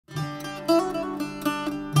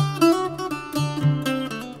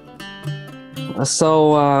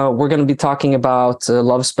We're going to be talking about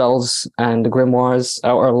love spells and grimoires,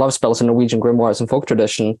 or love spells in Norwegian grimoires and folk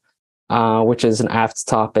tradition, which is an apt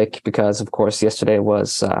topic because, of course, yesterday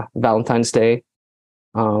was Valentine's Day.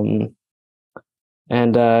 I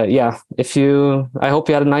hope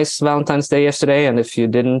you had a nice Valentine's Day yesterday, and if you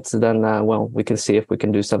didn't, then we can see if we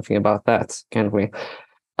can do something about that, can't we?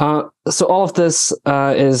 So all of this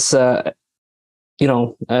is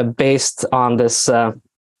based on this.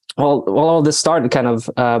 All of this started kind of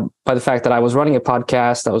by the fact that I was running a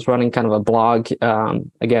podcast. I was running kind of a blog,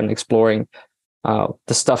 again, exploring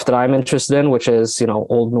the stuff that I'm interested in, which is,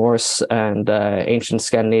 Old Norse and ancient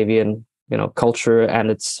Scandinavian, culture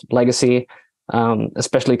and its legacy,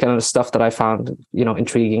 especially kind of the stuff that I found,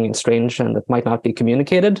 intriguing and strange and that might not be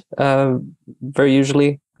communicated very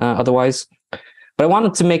usually otherwise. But I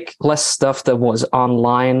wanted to make less stuff that was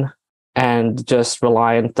online and just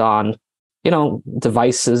reliant on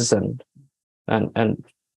devices and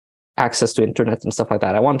access to internet and stuff like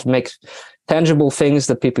that. I wanted to make tangible things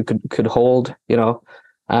that people could hold,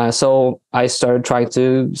 so I started trying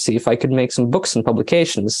to see if I could make some books and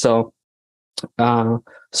publications. So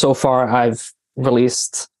far I've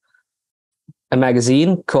released a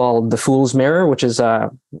magazine called The Fool's Mirror, which is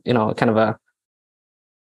kind of a,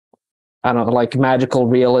 I don't know, like magical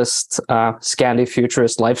realist, Scandi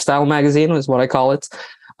futurist lifestyle magazine is what I call it.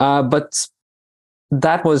 But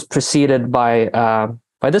that was preceded by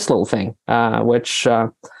this little thing, which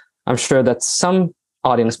I'm sure that some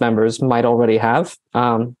audience members might already have.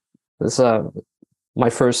 This is my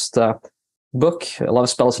first book, Love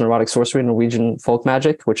Spells and Erotic Sorcery, Norwegian Folk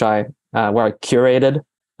Magic, where I curated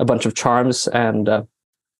a bunch of charms and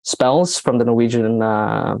spells from the Norwegian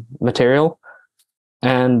material,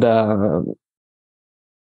 and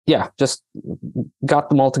just got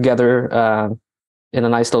them all together in a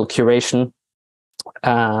nice little curation,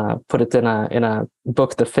 put it in a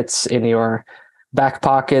book that fits in your back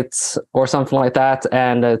pocket or something like that,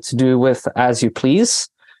 and to do with as you please.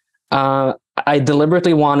 I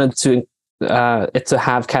deliberately wanted it to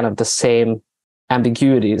have kind of the same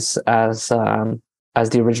ambiguities as the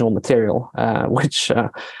original material, which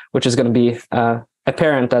is going to be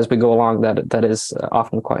apparent as we go along. That is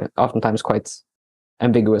oftentimes quite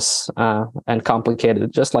ambiguous and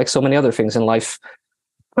complicated, just like so many other things in life.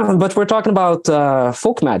 But we're talking about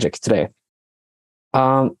folk magic today.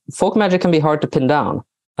 Folk magic can be hard to pin down.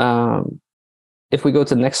 If we go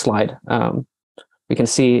to the next slide, we can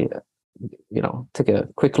see, take a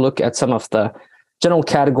quick look at some of the general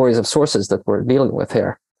categories of sources that we're dealing with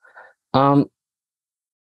here. The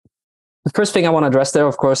first thing I want to address there,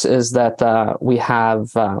 of course, is that we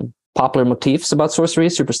have popular motifs about sorcery,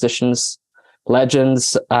 superstitions,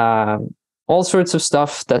 legends, all sorts of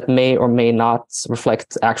stuff that may or may not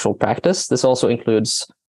reflect actual practice. This also includes,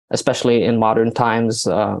 especially in modern times,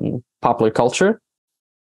 popular culture.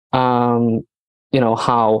 How,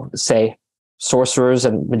 say, sorcerers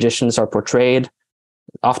and magicians are portrayed,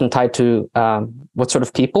 often tied to what sort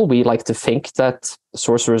of people we like to think that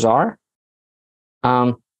sorcerers are.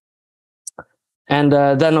 And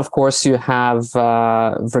then, of course, you have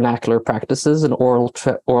vernacular practices and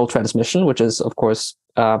oral transmission, which is, of course,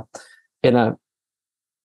 in a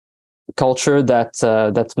culture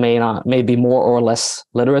that may be more or less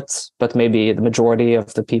literate, but maybe the majority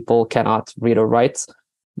of the people cannot read or write.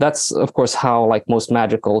 That's, of course, how like most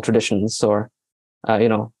magical traditions or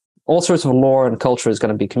all sorts of lore and culture is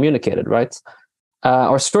going to be communicated, right?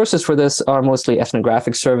 Our sources for this are mostly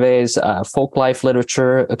ethnographic surveys, folk life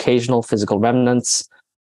literature, occasional physical remnants.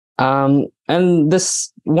 And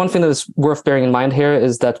this one thing that is worth bearing in mind here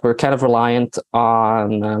is that we're kind of reliant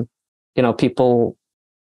on people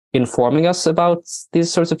informing us about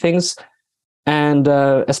these sorts of things. And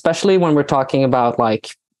especially when we're talking about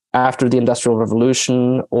like after the Industrial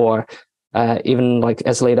Revolution, or even like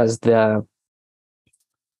as late as the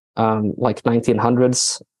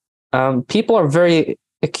 1900s, people are very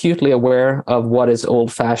acutely aware of what is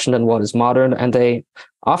old-fashioned and what is modern, and they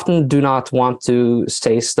often do not want to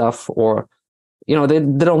say stuff, or they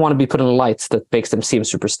don't want to be put in a light that makes them seem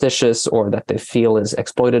superstitious or that they feel is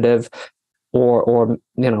exploitative, or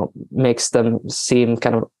makes them seem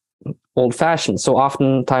kind of old-fashioned. So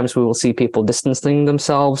oftentimes we will see people distancing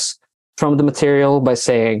themselves from the material by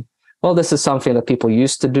saying, well, this is something that people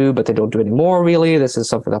used to do, but they don't do anymore, really. This is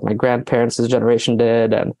something that my grandparents' generation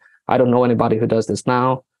did, and I don't know anybody who does this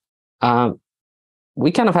now.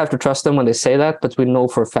 We kind of have to trust them when they say that, but we know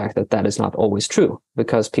for a fact that that is not always true,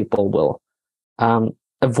 because people will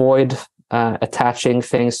avoid attaching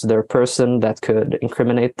things to their person that could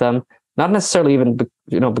incriminate them. Not necessarily even,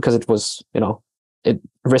 because it was,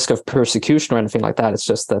 risk of persecution or anything like that. It's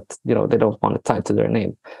just that, you know, they don't want it tied to their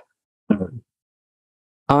name.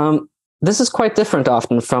 This is quite different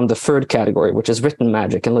often from the third category, which is written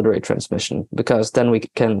magic and literary transmission, because then we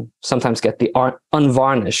can sometimes get the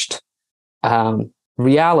unvarnished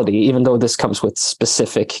reality, even though this comes with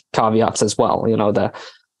specific caveats as well. You know,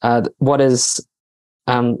 what is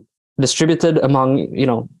distributed among, you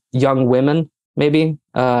know, young women, maybe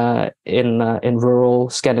in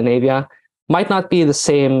rural Scandinavia, might not be the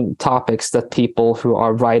same topics that people who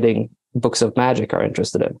are writing books of magic are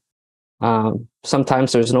interested in.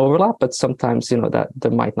 Sometimes there's an overlap, but sometimes, you know, that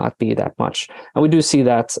there might not be that much. And we do see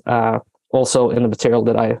that also in the material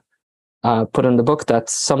that I put in the book, that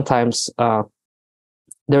sometimes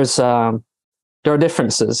there are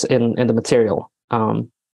differences in the material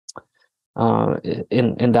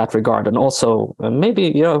in that regard, and also maybe,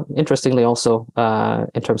 you know, interestingly also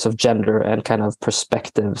in terms of gender and kind of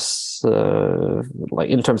perspectives, like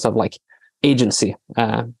in terms of like agency,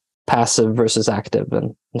 passive versus active,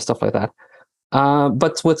 and stuff like that.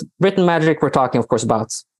 But with written magic, we're talking, of course,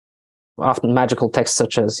 about often magical texts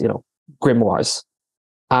such as, you know, grimoires.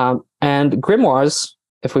 And grimoires,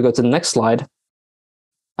 if we go to the next slide,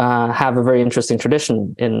 have a very interesting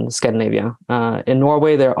tradition in Scandinavia. In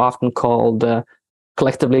Norway, they're often called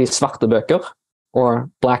collectively svartebøker, or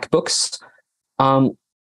black books.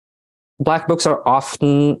 Black books are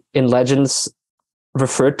often in legends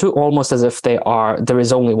referred to almost as if there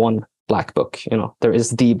is only one black book. You know, there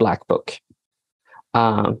is the black book.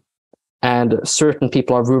 And certain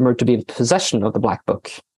people are rumored to be in possession of the black book.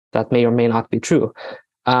 That may or may not be true.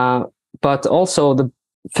 But also the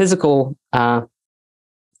physical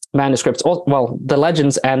manuscripts, well, the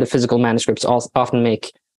legends and the physical manuscripts often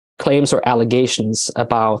make claims or allegations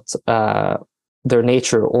about their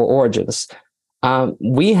nature or origins.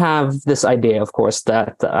 We have this idea, of course,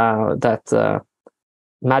 that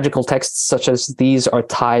magical texts such as these are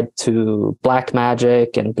tied to black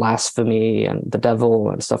magic and blasphemy and the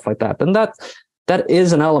devil and stuff like that. And that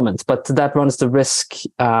is an element, but that runs the risk.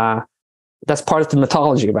 That's part of the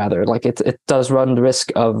mythology, rather. Like it does run the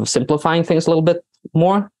risk of simplifying things a little bit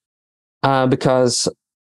more. Because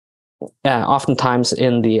oftentimes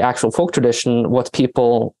in the actual folk tradition, what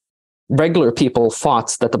regular people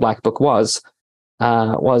thought that the Black Book was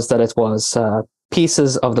that it was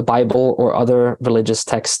pieces of the Bible or other religious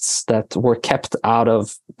texts that were kept out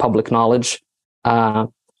of public knowledge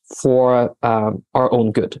for our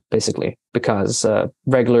own good, basically, because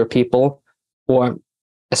regular people, or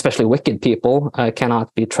especially wicked people,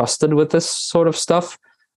 cannot be trusted with this sort of stuff.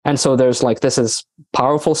 And so there's like, this is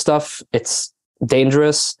powerful stuff. It's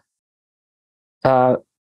dangerous.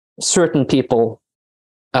 Certain people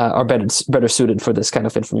are better suited for this kind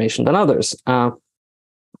of information than others.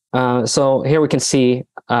 So here we can see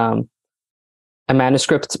a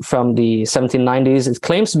manuscript from the 1790s. It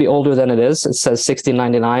claims to be older than it is. It says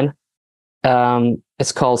 1699.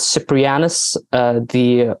 It's called Cyprianus,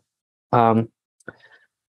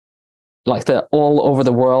 like the all over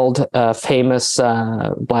the world famous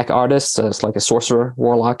black artist. So it's like a sorcerer,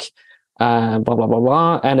 warlock, blah, blah, blah,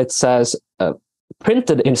 blah. And it says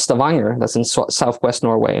printed in Stavanger, that's in southwest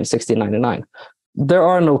Norway, in 1699. There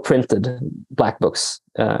are no printed black books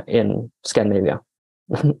in Scandinavia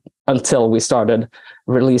until we started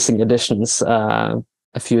releasing editions a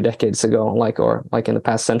few decades ago, like in the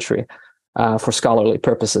past century, for scholarly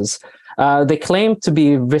purposes. They claim to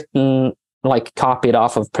be written, like copied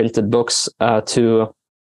off of printed books, to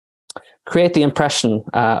create the impression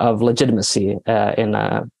of legitimacy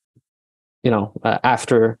after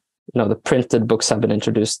the printed books have been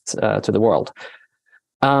introduced to the world.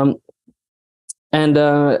 And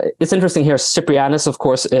it's interesting here. Cyprianus, of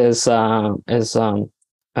course, is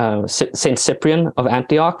Saint Cyprian of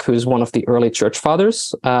Antioch, who's one of the early church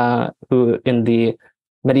fathers, who in the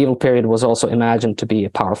medieval period was also imagined to be a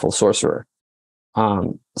powerful sorcerer.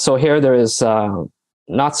 So here there is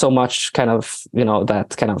not so much kind of,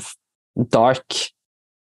 that kind of dark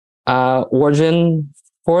origin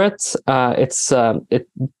for it. It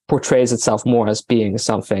portrays itself more as being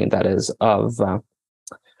something that is of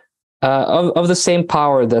the same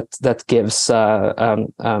power that gives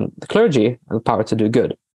the clergy the power to do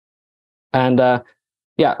good. And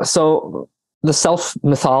so the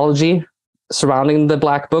self-mythology surrounding the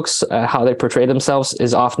black books, how they portray themselves,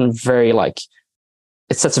 is often very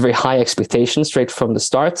it sets a very high expectation straight from the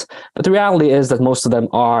start. But the reality is that most of them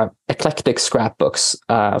are eclectic scrapbooks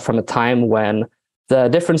from a time when the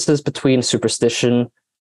differences between superstition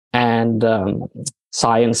and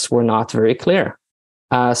science were not very clear.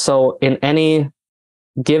 So in any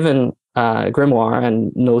given grimoire,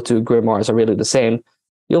 and no two grimoires are really the same,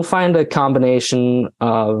 you'll find a combination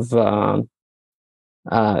of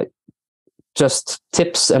just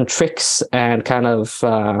tips and tricks and kind of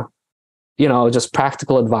just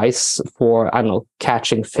practical advice for, I don't know,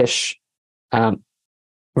 catching fish,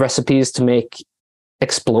 recipes to make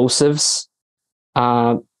explosives,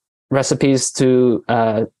 recipes to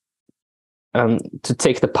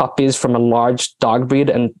take the puppies from a large dog breed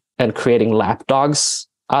and creating lap dogs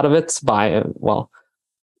out of it by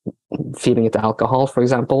feeding it alcohol, for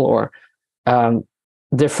example, or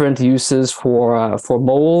different uses for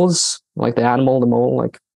moles, like the mole,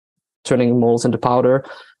 like turning moles into powder.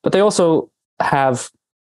 But they also have,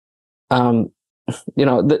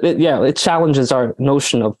 it challenges our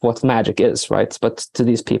notion of what magic is, right? But to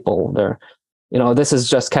these people, this is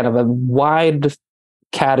just kind of a wide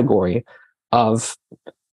category of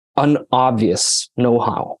unobvious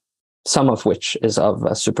know-how, some of which is of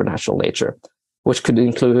a supernatural nature, which could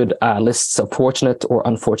include lists of fortunate or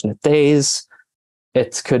unfortunate days.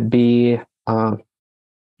 It could be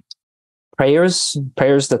prayers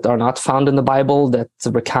that are not found in the Bible that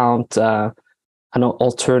recount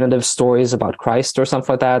alternative stories about Christ or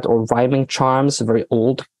something like that, or rhyming charms, a very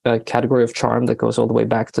old category of charm that goes all the way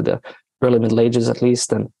back to the early Middle Ages at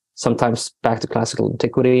least, and sometimes back to classical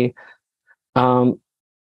antiquity. And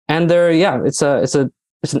it's an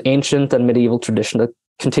ancient and medieval tradition that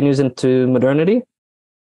continues into modernity.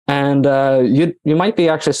 And you might be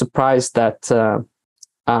actually surprised that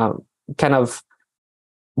kind of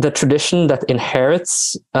the tradition that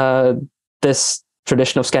inherits this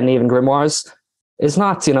tradition of Scandinavian grimoires is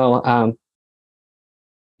not,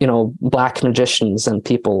 black magicians and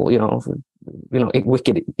people,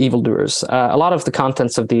 wicked evildoers. A lot of the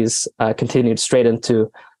contents of these continued straight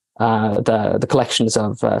into the collections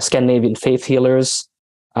of Scandinavian faith healers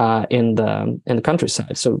in the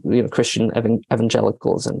countryside. So, Christian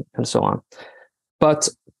evangelicals and so on. But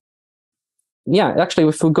yeah, actually,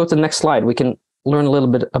 if we go to the next slide, we can learn a little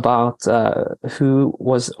bit about who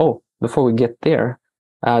was. Oh, before we get there,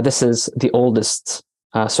 this is the oldest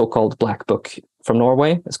so-called black book from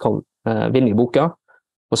Norway. It's called Vinjeboka.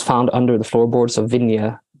 Was found under the floorboards of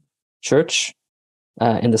Vinje Church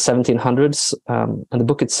in the 1700s, and the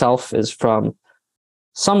book itself is from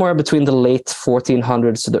somewhere between the late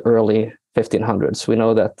 1400s to the early 1500s. We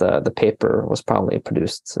know that the paper was probably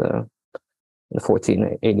produced in the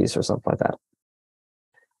 1480s or something like that.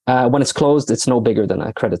 When it's closed, it's no bigger than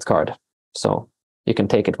a credit card, so you can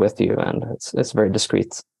take it with you, and it's very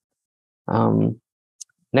discreet.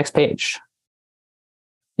 Next page.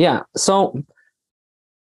 Yeah, so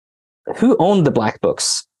who owned the black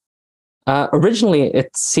books? Originally,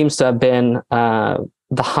 it seems to have been the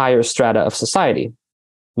higher strata of society.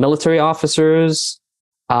 Military officers,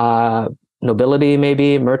 nobility,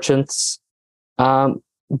 maybe, merchants.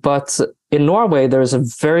 But in Norway, there's a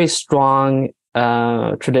very strong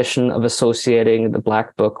tradition of associating the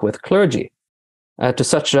black book with clergy, to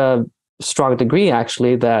such a strong degree,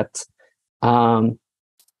 actually, that in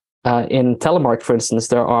Telemark, for instance,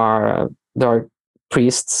 there are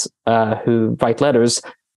priests who write letters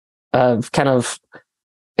kind of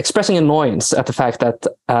expressing annoyance at the fact that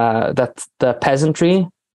the peasantry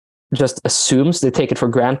just assumes, they take it for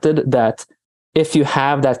granted, that if you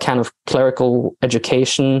have that kind of clerical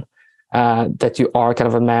education, that you are kind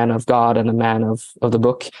of a man of God and a man of the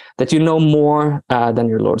book, that you know more than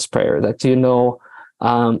your Lord's Prayer, that you know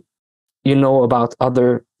about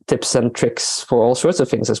other tips and tricks for all sorts of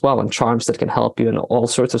things as well, and charms that can help you in all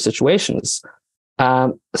sorts of situations.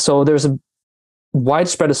 So there's a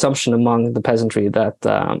widespread assumption among the peasantry that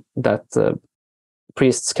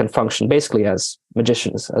priests can function basically as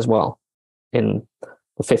magicians as well in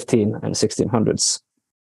the 15 and 1600s.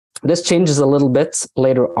 This changes a little bit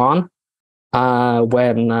later on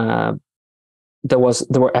when there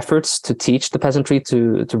were efforts to teach the peasantry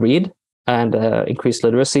to read and increase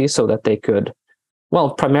literacy so that they could,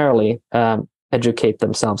 primarily educate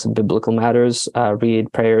themselves in biblical matters,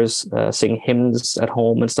 read prayers, sing hymns at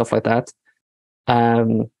home and stuff like that.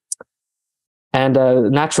 And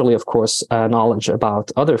naturally, of course, knowledge about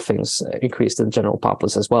other things increased in the general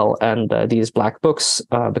populace as well. And these black books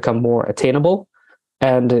become more attainable.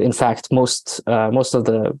 And in fact, most of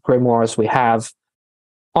the grimoires we have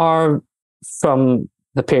are from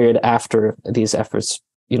the period after these efforts,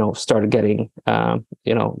 started getting,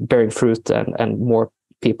 bearing fruit, and more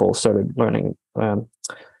people started learning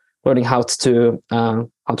how to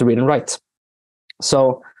read and write.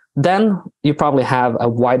 So then you probably have a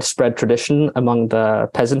widespread tradition among the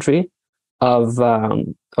peasantry of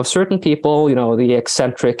certain people, the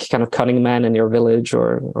eccentric kind of cunning man in your village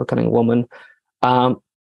or cunning woman,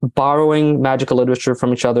 borrowing magical literature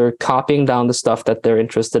from each other, copying down the stuff that they're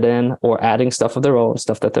interested in, or adding stuff of their own,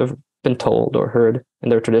 stuff that they've been told or heard in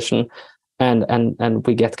their tradition. And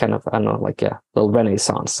we get kind of, I don't know, like a little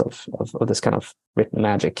renaissance of this kind of written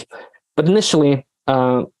magic. But initially,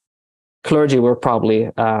 clergy were probably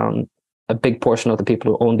a big portion of the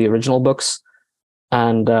people who owned the original books.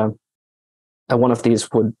 And one of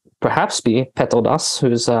these would perhaps be Petter Dass,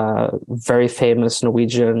 who's a very famous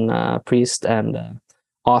Norwegian priest and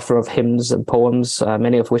author of hymns and poems,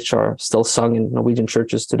 many of which are still sung in Norwegian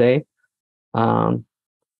churches today.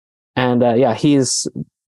 He's,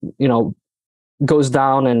 goes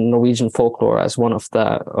down in Norwegian folklore as one of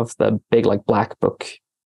the big, like, black book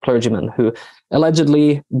clergymen who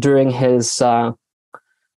allegedly during his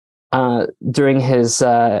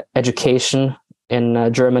education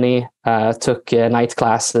in Germany took night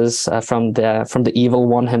classes from the evil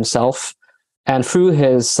one himself, and through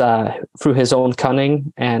his own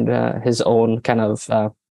cunning and his own kind of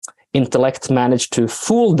intellect managed to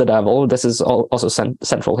fool the devil. This is also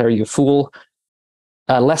central here. You fool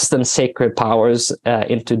less than sacred powers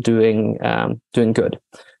into doing good.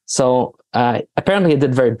 So apparently he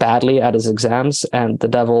did very badly at his exams, and the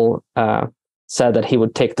devil said that he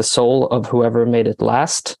would take the soul of whoever made it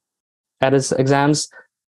last at his exams.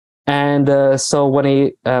 And so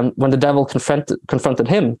when the devil confronted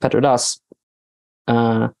him, Petter Dass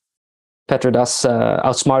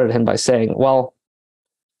outsmarted him by saying, "Well,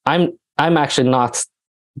 I'm actually not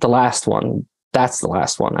the last one. That's the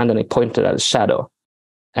last one." And then he pointed at his shadow.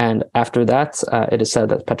 And after that, it is said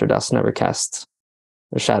that Petter Dass never cast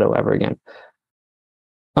a shadow ever again.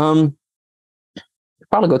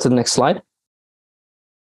 Probably go to the next slide.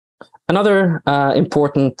 Another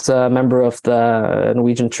important member of the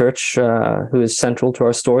Norwegian Church who is central to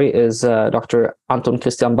our story is Dr. Anton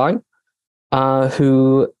Christian Bang,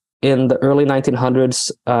 who in the early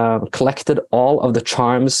 1900s collected all of the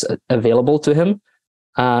charms available to him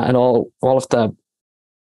and all of the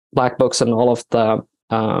black books and all of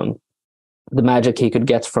the magic he could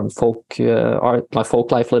get from folk art, like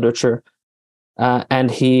folk life literature.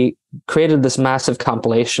 And he created this massive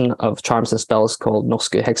compilation of charms and spells called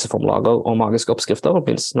Norske hekseformulager og magiske oppskrifter, which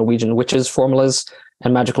means Norwegian witches' formulas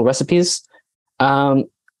and magical recipes.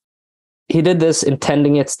 He did this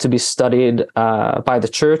intending it to be studied by the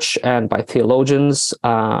church and by theologians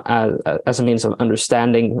as a means of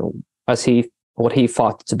understanding what he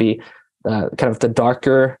thought to be kind of the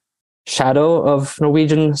darker shadow of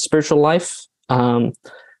Norwegian spiritual life.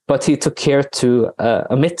 But he took care to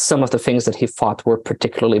omit some of the things that he thought were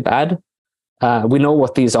particularly bad. We know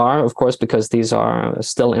what these are, of course, because these are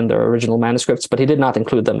still in their original manuscripts, but he did not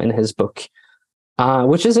include them in his book,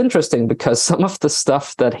 which is interesting because some of the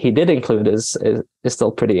stuff that he did include is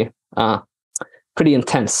still pretty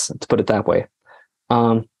intense, to put it that way.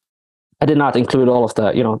 I did not include all of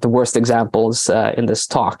the worst examples in this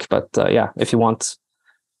talk, but if you want,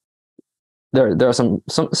 there are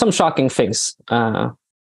some shocking things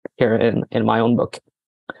here in my own book.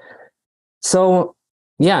 So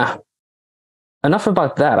enough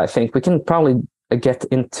about that. I think we can probably get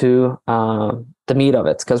into the meat of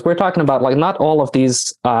it, because we're talking about, like, not all of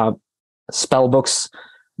these spell books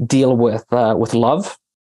deal with love.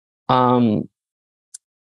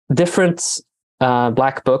 Different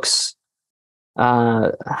black books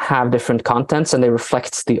have different contents, and they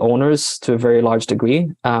reflect the owners to a very large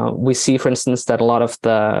degree. We see, for instance, that a lot of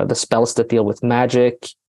the spells that deal with magic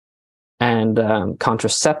and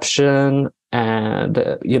contraception and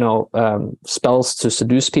spells to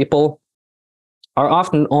seduce people are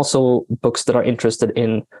often also books that are interested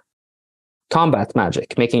in combat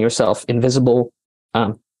magic, making yourself invisible,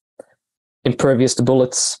 impervious to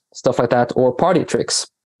bullets, stuff like that, or party tricks,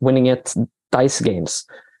 winning at dice games.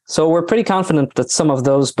 So we're pretty confident that some of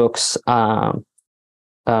those books are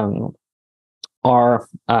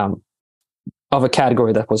of a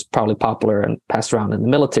category that was probably popular and passed around in the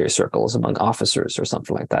military circles among officers or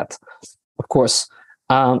something like that. Of course,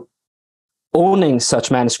 owning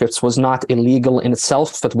such manuscripts was not illegal in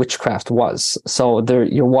itself, but witchcraft was. So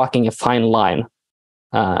you're walking a fine line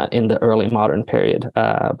in the early modern period.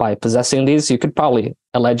 By possessing these, you could probably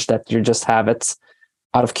allege that you just have it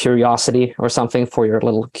out of curiosity or something for your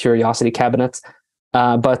little curiosity cabinet.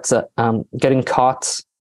 But getting caught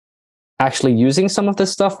actually using some of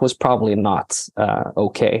this stuff was probably not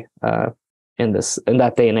okay in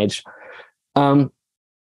that day and age.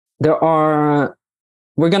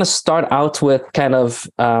 We're going to start out with kind of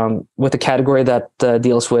with a category that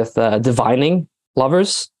deals with divining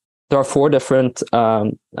lovers. There are 4 different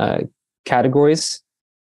categories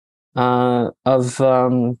of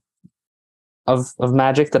of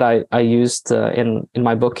magic that I used in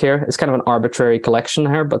my book here. It's kind of an arbitrary collection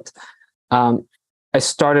here, but I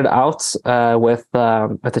started out with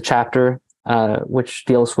a chapter which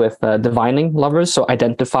deals with divining lovers, so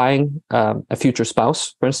identifying a future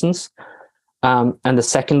spouse, for instance. And the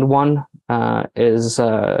second one is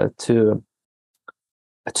to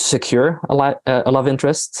secure a love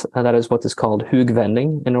interest. That is what is called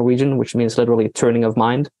hugvending in Norwegian, which means literally turning of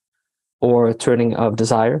mind or turning of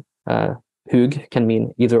desire. Hug can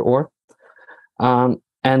mean either or. And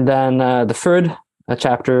then the third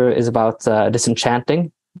chapter is about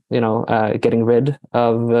disenchanting, getting rid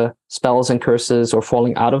of spells and curses or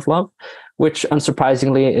falling out of love, which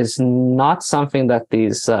unsurprisingly is not something that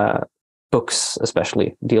these books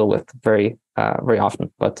especially deal with very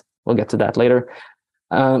often, but we'll get to that later.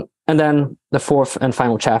 And then the fourth and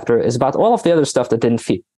final chapter is about all of the other stuff that didn't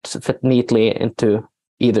fit neatly into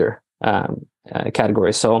either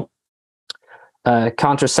category. So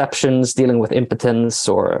contraceptions, dealing with impotence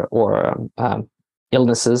or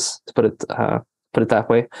illnesses, to put it that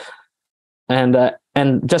way, and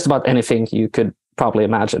just about anything you could probably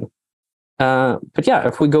imagine. But yeah,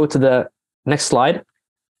 if we go to the next slide,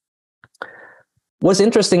 what's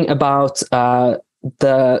interesting about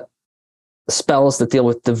the spells that deal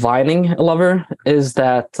with divining a lover is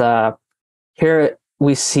that here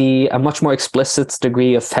we see a much more explicit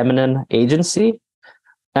degree of feminine agency.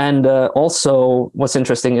 And also what's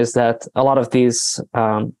interesting is that a lot of these,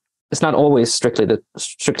 it's not always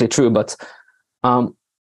strictly true, but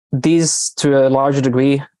these to a larger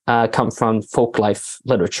degree come from folklife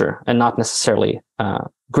literature and not necessarily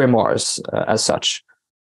grimoires as such.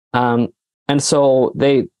 And so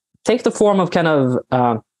they take the form of kind of,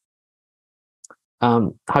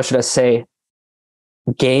 how should I say,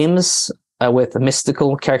 games with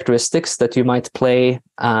mystical characteristics that you might play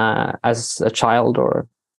as a child or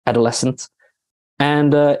adolescent.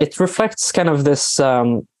 And it reflects kind of this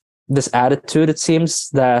this attitude, it seems,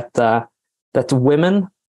 that women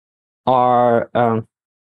are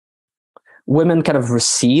women kind of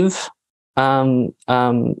receive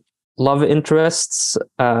love interests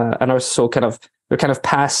and are so they're kind of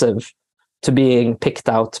passive to being picked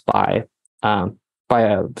out by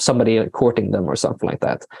somebody courting them or something like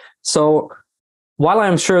that. So while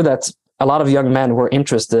I'm sure that a lot of young men were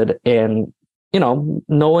interested in,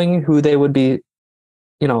 knowing who they would be,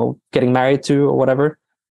 getting married to or whatever,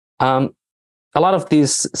 a lot of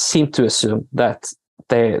these seem to assume that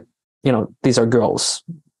these are girls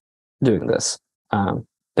doing this.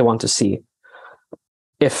 They want to see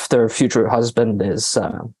if their future husband is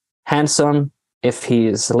handsome, if he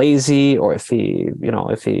is lazy, or if he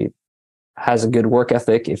has a good work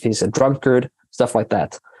ethic, if he's a drunkard, stuff like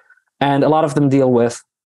that. And a lot of them deal with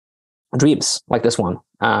dreams, like this one,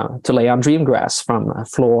 To Lay on Dream Grass from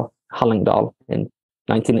Flo Hallingdal in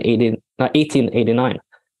 1889.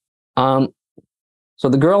 So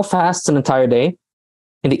the girl fasts an entire day.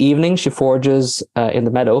 In the evening, she forages in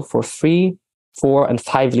the meadow for 3, 4, and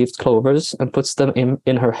 5-leaved clovers and puts them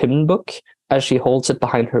in her hymn book as she holds it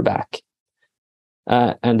behind her back.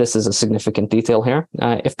 And this is a significant detail here.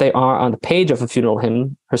 If they are on the page of a funeral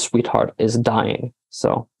hymn, her sweetheart is dying.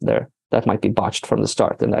 So that might be botched from the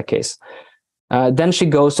start in that case. Then she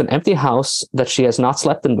goes to an empty house that she has not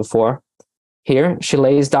slept in before. Here, she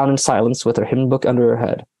lays down in silence with her hymn book under her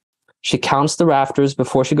head. She counts the rafters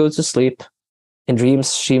before she goes to sleep. In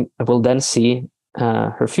dreams, she will then see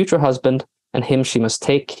her future husband, and him she must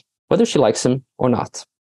take, whether she likes him or not.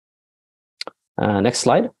 Next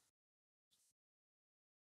slide.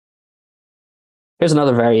 Here's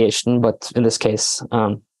another variation, but in this case,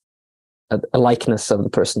 a likeness of the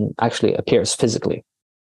person actually appears physically.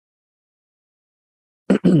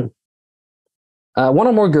 One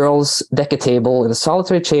or more girls deck a table in a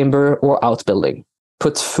solitary chamber or outbuilding,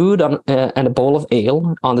 put food and a bowl of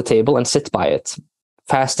ale on the table and sit by it,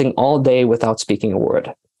 fasting all day without speaking a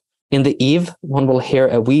word. In the eve, one will hear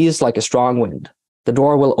a wheeze like a strong wind. The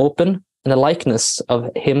door will open, and a likeness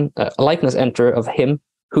enter of him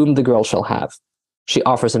whom the girl shall have. She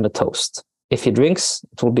offers him a toast. If he drinks,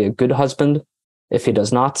 it will be a good husband. If he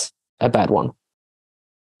does not, a bad one.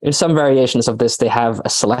 In some variations of this, they have a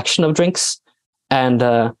selection of drinks,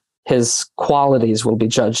 and his qualities will be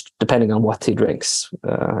judged depending on what he drinks,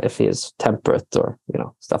 if he is temperate or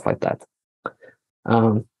stuff like that.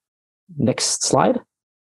 Next slide.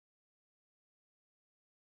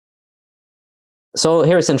 So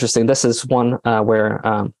here it's interesting. This is one where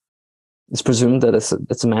it's presumed that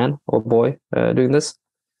it's a man or boy doing this.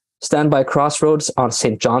 Stand by crossroads on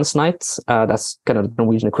St. John's night. That's kind of the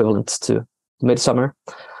Norwegian equivalent to Midsummer.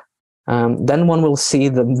 then one will see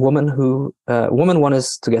the woman one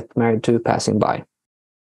is to get married to passing by.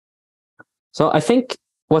 So I think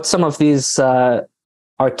what some of these are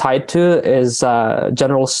tied to is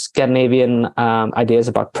general Scandinavian ideas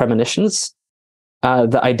about premonitions.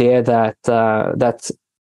 The idea that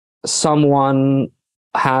someone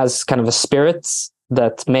has kind of a spirit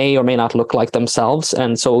that may or may not look like themselves,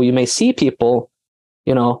 and so you may see people,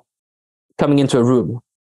 coming into a room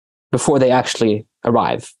before they actually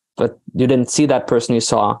arrive, but you didn't see that person. You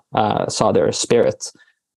saw their spirit.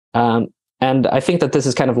 And I think that this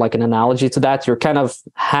is kind of like an analogy to that. You're kind of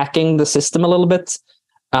hacking the system a little bit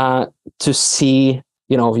to see,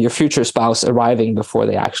 your future spouse arriving before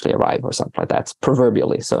they actually arrive, or something like that,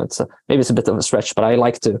 proverbially. So maybe it's a bit of a stretch, but I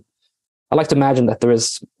like to imagine that there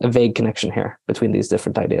is a vague connection here between these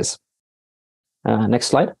different ideas. Next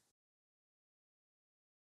slide.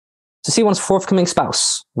 To see one's forthcoming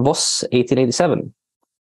spouse, Voss, 1887.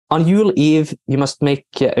 On Yule Eve, you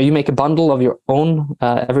make a bundle of your own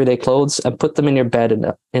everyday clothes and put them in your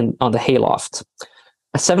bed on the hayloft.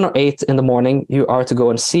 At 7 or 8 in the morning, you are to go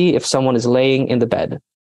and see if someone is laying in the bed.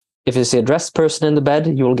 If you see a dressed person in the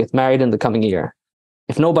bed, you will get married in the coming year.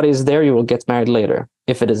 If nobody is there, you will get married later.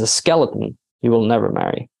 If it is a skeleton, you will never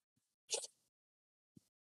marry.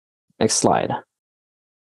 Next slide.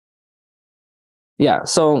 Yeah,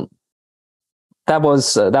 so that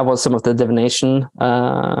was some of the divination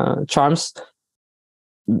charms.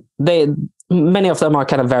 Many of them are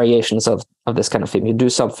kind of variations of this kind of theme. You do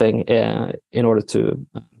something in order to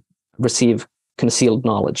receive concealed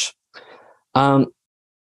knowledge.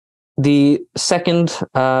 The second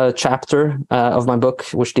chapter of my book,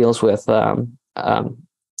 which deals with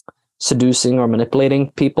seducing or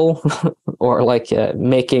manipulating people, or like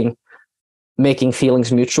making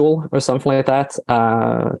feelings mutual or something like that,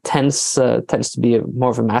 tends to be more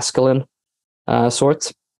of a masculine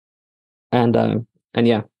sort, and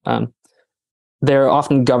they're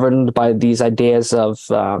often governed by these ideas of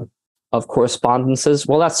correspondences.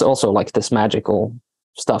 Well, that's also like this magical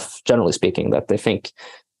stuff, generally speaking, that they think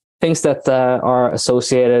things that are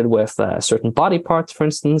associated with certain body parts, for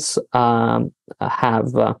instance, have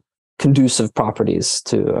conducive properties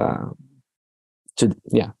to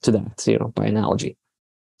that, by analogy.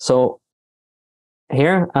 So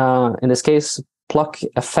here, in this case, pluck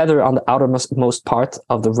a feather on the outermost part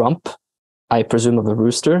of the rump, I presume of a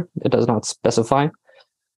rooster, it does not specify,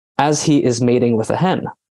 as he is mating with a hen.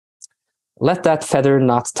 Let that feather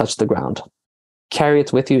not touch the ground. Carry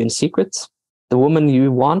it with you in secret. The woman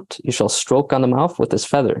you want, you shall stroke on the mouth with this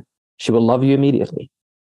feather. She will love you immediately.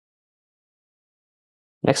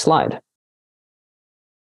 Next slide.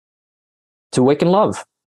 To awaken love.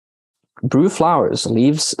 Brew flowers,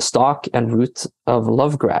 leaves, stalk, and root of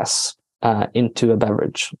love grass into a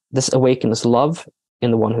beverage. This awakens love in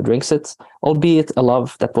the one who drinks it, albeit a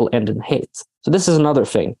love that will end in hate. So this is another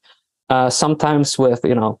thing. Sometimes with,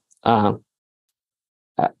 as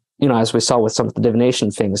we saw with some of the divination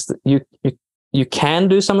things, you can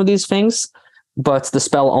do some of these things, but the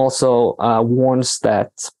spell also warns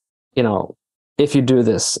that, if you do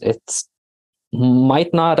this, it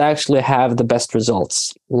might not actually have the best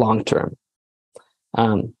results long term.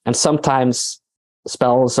 And sometimes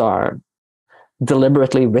spells are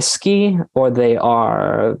deliberately risky, or they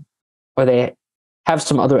have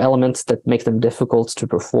some other elements that make them difficult to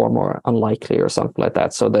perform or unlikely or something like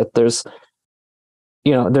that. So that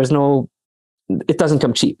it doesn't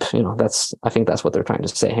come cheap. I think that's what they're trying to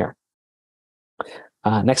say here.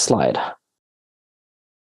 Next slide.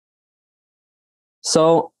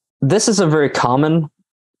 So this is a very common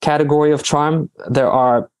category of charm. There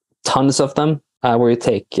are tons of them where you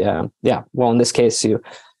take, in this case, you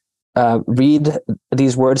read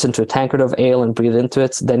these words into a tankard of ale and breathe into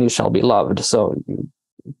it, then you shall be loved. So you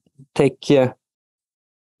take the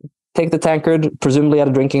tankard, presumably at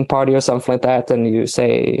a drinking party or something like that, and you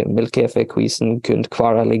say Milkefe Quisen Kund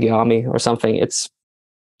Kvara Ligiami or something. It's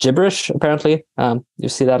gibberish, apparently. You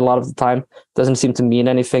see that a lot of the time. Doesn't seem to mean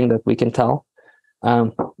anything that we can tell.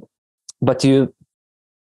 But you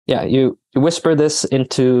whisper this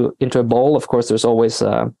into a bowl. Of course, there's always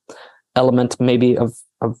element maybe of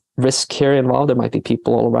risk here involved. There might be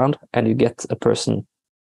people all around, and you get a person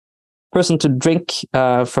to drink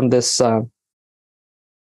from this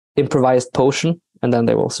improvised potion, and then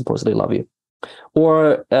they will supposedly love you.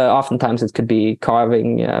 Or oftentimes it could be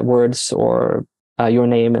carving words or your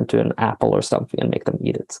name into an apple or something and make them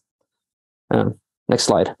eat it. Next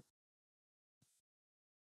slide.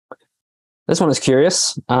 This one is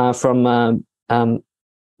curious, from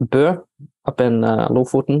Bø, up in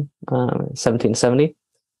Lofoten, 1770.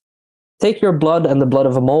 Take your blood and the blood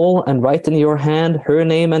of a mole, and write in your hand her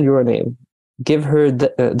name and your name. Give her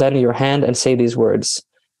then your hand, and say these words.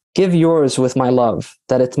 Give yours with my love,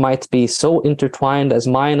 that it might be so intertwined as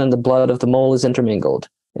mine and the blood of the mole is intermingled.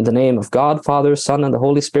 In the name of God, Father, Son, and the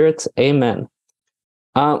Holy Spirit. Amen.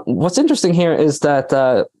 What's interesting here is that,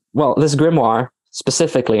 this grimoire,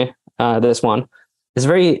 specifically, this one, is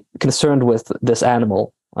very concerned with this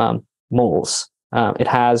animal, moles. It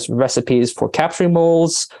has recipes for capturing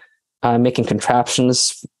moles, making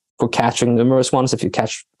contraptions for catching numerous ones if you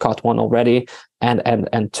caught one already,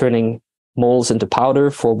 and turning moles into powder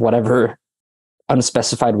for whatever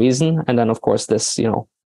unspecified reason. And then, of course, this,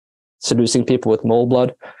 seducing people with mole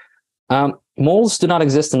blood. Moles do not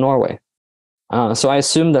exist in Norway. So I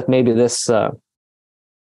assume that maybe this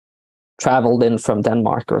traveled in from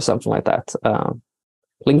Denmark or something like that.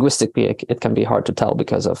 Linguistically, it can be hard to tell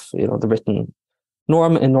because of, the written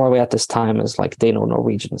norm in Norway at this time is like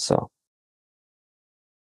Dano-Norwegian. So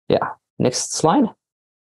yeah, next slide.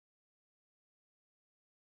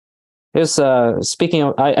 Here's, speaking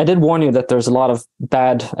of, I did warn you that there's a lot of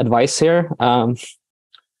bad advice here.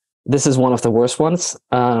 This is one of the worst ones.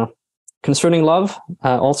 Concerning love,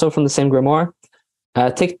 also from the same grimoire.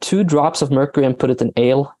 Take 2 drops of mercury and put it in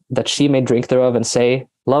ale, that she may drink thereof, and say,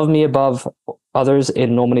 love me above others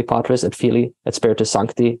in nomine Patris et Filii et Spiritus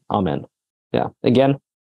Sancti. Amen. Yeah, again,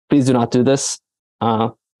 please do not do this.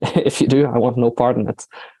 If you do, I want no part in it.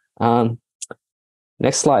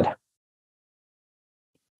 Next slide.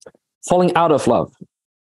 Falling out of love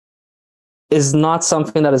is not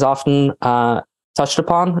something that is often touched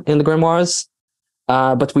upon in the grimoires,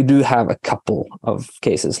 but we do have a couple of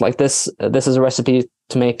cases like this. This is a recipe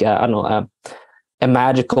to make, a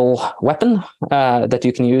magical weapon that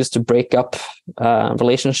you can use to break up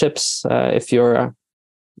relationships if you're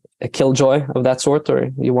a killjoy of that sort,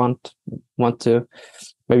 or you want to,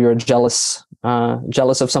 maybe you're jealous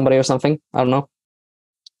of somebody or something. I don't know.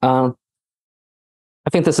 I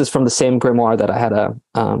think this is from the same grimoire that I had a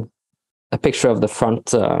picture of the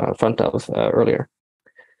front of earlier.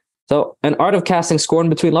 So, an art of casting scorn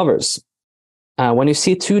between lovers. When you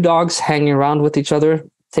see 2 dogs hanging around with each other,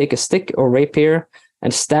 take a stick or rapier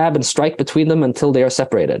and stab and strike between them until they are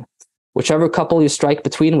separated. Whichever couple you strike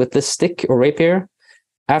between with this stick or rapier,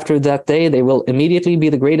 after that day, they will immediately be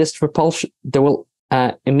the greatest repulsion. There will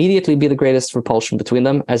immediately be the greatest repulsion between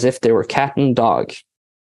them, as if they were cat and dog.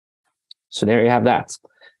 So there you have that.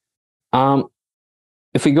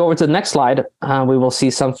 If we go over to the next slide, we will see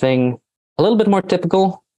something a little bit more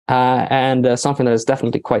typical and something that is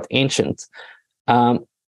definitely quite ancient. One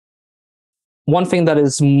thing that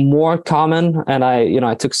is more common, and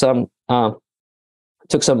I took some kind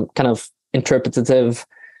of interpretative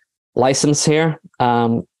license here,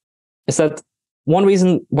 is that one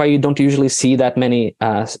reason why you don't usually see that many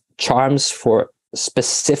charms for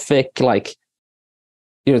specific,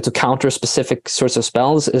 to counter specific sorts of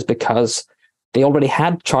spells is because they already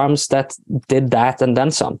had charms that did that and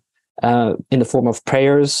then some, in the form of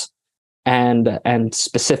prayers and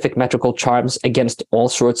specific metrical charms against all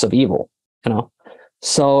sorts of evil.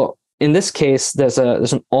 So in this case, there's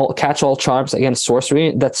an catch-all charms against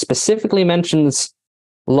sorcery that specifically mentions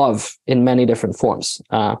love in many different forms,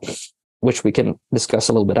 which we can discuss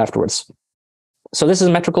a little bit afterwards. So this is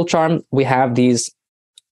a metrical charm. We have these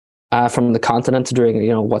from the continent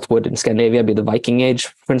during, what would in Scandinavia be the Viking Age,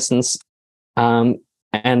 for instance, and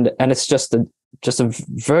it's just a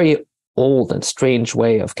very old and strange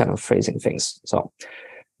way of kind of phrasing things. So,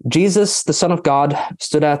 Jesus, the Son of God,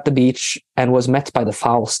 stood at the beach and was met by the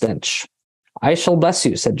foul stench. I shall bless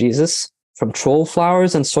you, said Jesus, from troll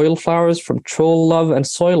flowers and soil flowers, from troll love and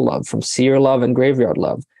soil love, from seer love and graveyard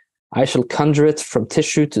love. I shall conjure it from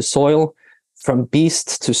tissue to soil, from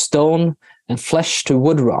beast to stone, and flesh to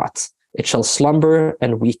wood rot. It shall slumber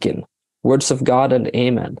and weaken. Words of God and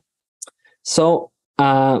amen. So,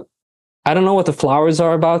 I don't know what the flowers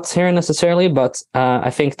are about here necessarily, but I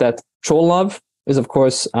think that troll love is, of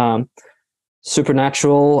course,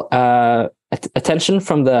 supernatural attention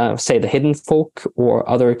from the hidden folk or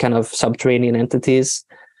other kind of subterranean entities,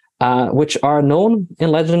 which are known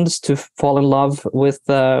in legends to fall in love with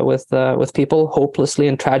people, hopelessly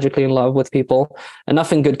and tragically in love with people, and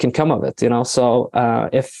nothing good can come of it. So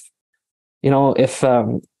if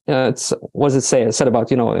it's, what does it say? It said about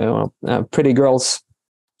pretty girls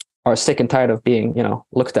are sick and tired of being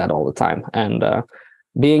looked at all the time, and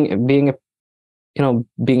being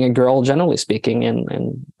a girl, generally speaking,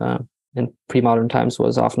 in pre-modern times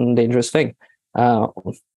was often a dangerous thing,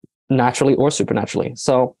 naturally or supernaturally.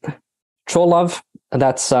 So troll love,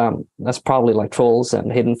 that's probably like trolls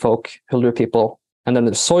and hidden folk, Hildur people. And then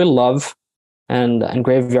there's soil love, and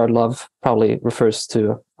graveyard love probably refers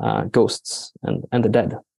to ghosts and the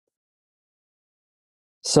dead.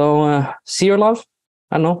 So seer love,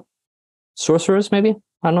 I don't know. Sorcerers, maybe,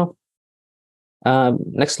 I don't know.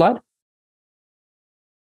 Next slide.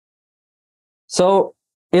 So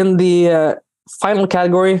in the final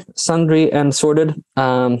category, sundry and sorted,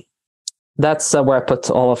 that's where I put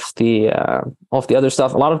all of the other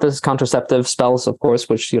stuff. A lot of this is contraceptive spells, of course,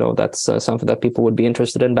 which, that's something that people would be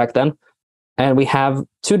interested in back then. And we have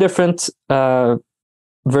two different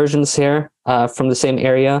versions here from the same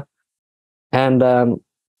area. And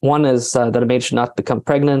one is that a mage should not become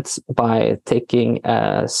pregnant by taking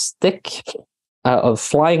a stick of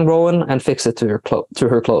flying rowan and fix it to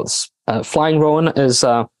her clothes. Flying rowan is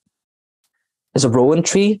a rowan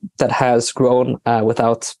tree that has grown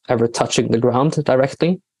without ever touching the ground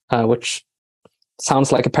directly, which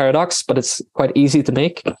sounds like a paradox, but it's quite easy to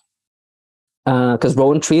make. Because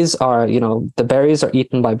rowan trees are, the berries are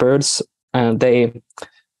eaten by birds, and they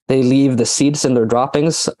leave the seeds in their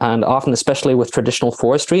droppings, and often, especially with traditional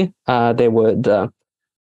forestry, they would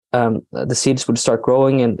the seeds would start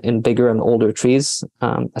growing in bigger and older trees,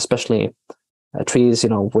 especially trees,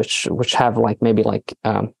 which have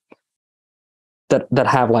that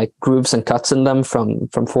have like grooves and cuts in them from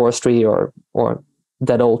forestry or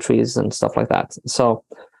dead old trees and stuff like that. So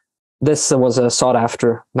this was a sought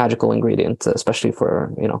after magical ingredient, especially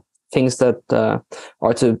for things that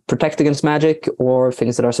are to protect against magic, or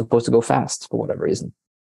things that are supposed to go fast for whatever reason.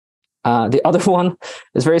 The other one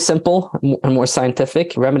is very simple and more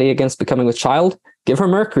scientific. Remedy against becoming with child: give her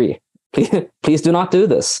mercury. Please do not do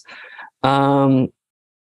this. Again,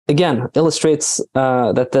 illustrates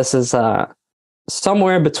that this is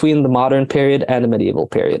somewhere between the modern period and the medieval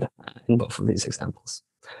period in both of these examples.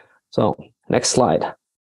 So next slide.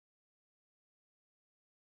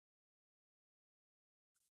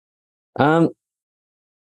 I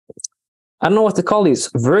don't know what to call these.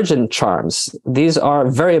 Virgin charms. These are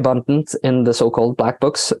very abundant in the so-called black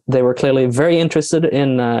books. They were clearly very interested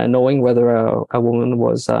in knowing whether a woman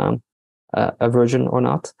was a virgin or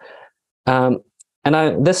not.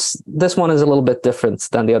 This one is a little bit different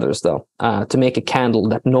than the others, though. To make a candle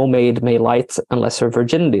that no maid may light unless her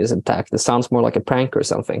virginity is intact. This sounds more like a prank or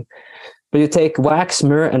something. But you take wax,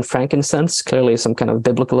 myrrh, and frankincense, clearly some kind of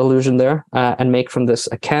biblical allusion there, and make from this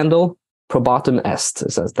a candle. Probatum est.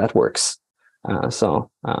 It says that works. So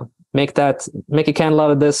make a candle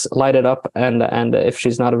out of this, light it up, and if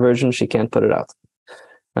she's not a virgin, she can't put it out.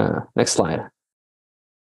 Next slide.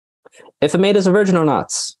 If a maid is a virgin or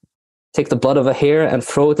not, take the blood of a hare and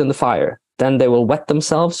throw it in the fire. Then they will wet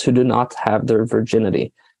themselves who do not have their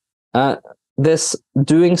virginity. This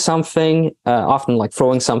doing something, often like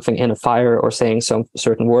throwing something in a fire or saying some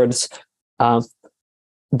certain words,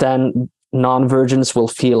 then non-virgins will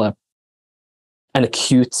feel an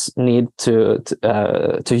acute need to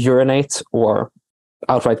urinate or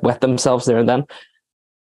outright wet themselves there and then.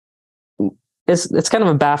 It's kind of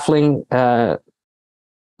a baffling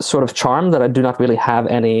sort of charm that I do not really have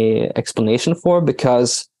any explanation for,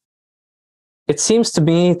 because it seems to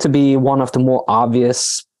me to be one of the more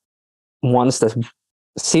obvious ones that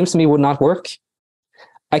seems to me would not work.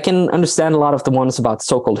 I can understand a lot of the ones about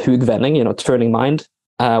so-called hugvenning, turning mind,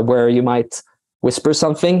 where you might whisper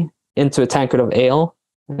something into a tankard of ale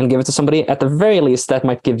and give it to somebody. At the very least, that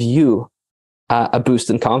might give you a boost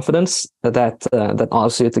in confidence that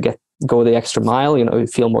allows you to go the extra mile. You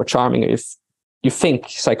feel more charming, or you think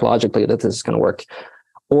psychologically that this is going to work.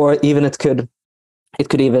 Or even it could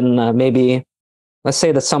even maybe, let's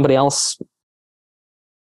say that somebody else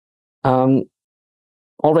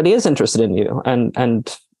already is interested in you,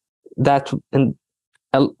 and that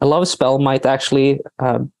a love spell might actually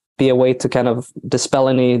be a way to kind of dispel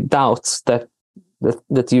any doubts that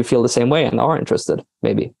you feel the same way and are interested.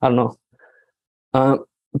 Maybe, I don't know.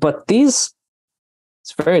 But it's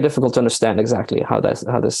very difficult to understand exactly how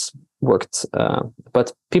this worked.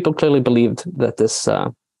 But people clearly believed that this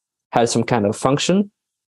had some kind of function.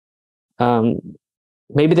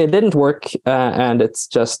 Maybe they didn't work, and it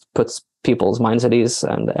just puts people's minds at ease,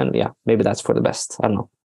 and yeah, maybe that's for the best. I don't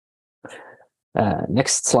know.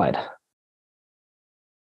 Next slide.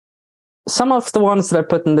 Some of the ones that I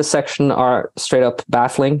put in this section are straight up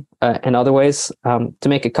baffling in other ways. To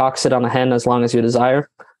make a cock sit on a hen as long as you desire.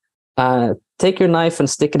 Take your knife and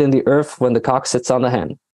stick it in the earth when the cock sits on the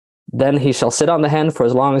hen. Then he shall sit on the hen for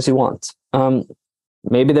as long as you want.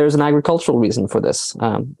 Maybe there's an agricultural reason for this.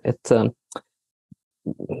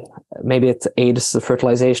 Maybe it aids the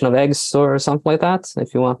fertilization of eggs or something like that,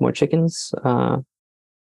 if you want more chickens. Or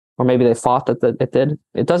maybe they thought that it did.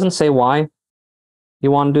 It doesn't say why you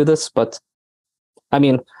want to do this, but I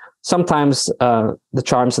mean, sometimes the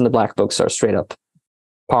charms in the black books are straight up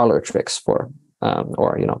parlor tricks for,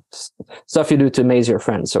 or stuff you do to amaze your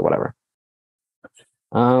friends or whatever.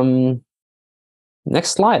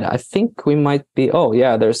 Next slide. I think we might be. Oh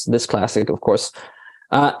yeah, there's this classic, of course.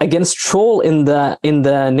 Against troll in the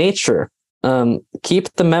nature,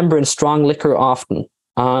 keep the member in strong liquor often.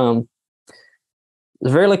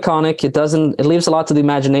 It's very laconic. It leaves a lot to the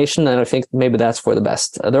imagination, and I think maybe that's for the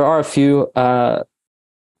best. There are a few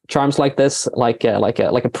charms like this, like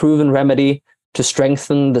a proven remedy to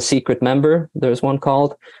strengthen the secret member. There's one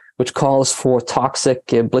called, which calls for toxic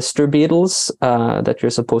blister beetles that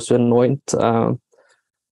you're supposed to anoint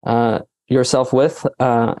yourself with,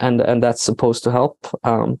 and that's supposed to help.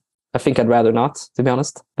 I think I'd rather not, to be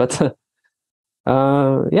honest. But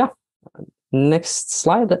yeah, next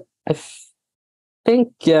slide. I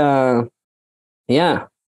think well,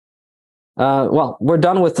 we're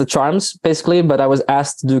done with the charms basically, but I was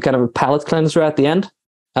asked to do kind of a palate cleanser at the end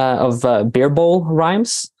of beer bowl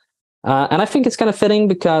rhymes, and I think it's kind of fitting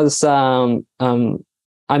because I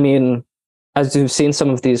mean, as you've seen, some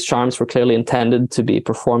of these charms were clearly intended to be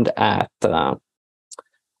performed at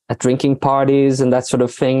drinking parties and that sort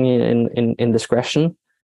of thing in discretion.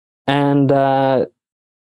 And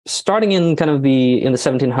starting in kind of in the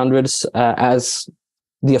 1700s, as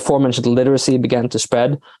the aforementioned literacy began to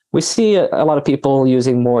spread, we see a lot of people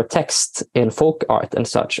using more text in folk art and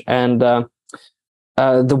such. And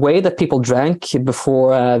the way that people drank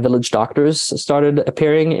before village doctors started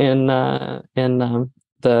appearing in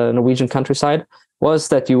the Norwegian countryside was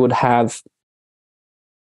that you would have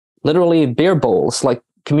literally beer bowls, like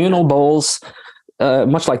communal bowls,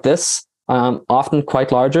 much like this, often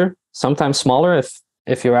quite larger, sometimes smaller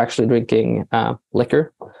if you're actually drinking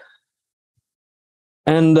liquor.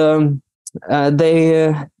 And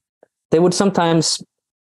they would sometimes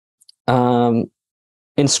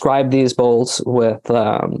inscribe these bowls with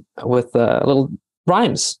little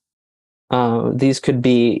rhymes. These could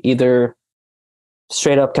be either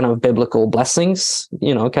straight up kind of biblical blessings,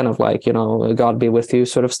 kind of like, God be with you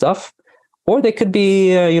sort of stuff. Or they could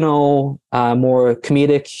be, more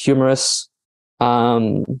comedic, humorous,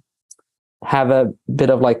 have a bit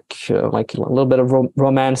of like a little bit of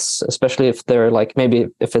romance, especially if they're like, maybe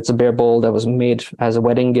if it's a beer bowl that was made as a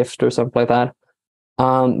wedding gift or something like that.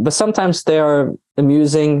 But sometimes they are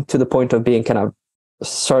amusing to the point of being kind of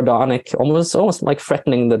sardonic, almost like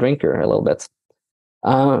threatening the drinker a little bit.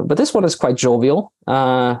 But this one is quite jovial.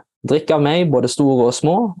 Drikk av meg, både store og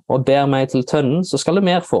små, og ber meg til tønnen, så skal du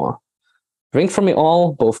mer få. Drink from me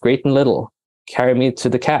all, both great and little. Carry me to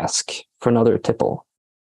the cask for another tipple.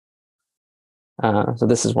 So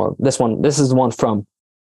this is the one from,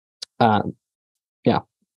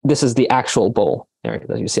 this is the actual bowl area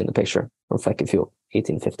that you see in the picture from Flekkefjord,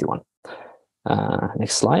 1851.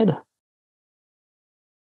 Next slide.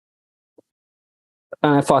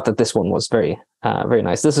 And I thought that this one was very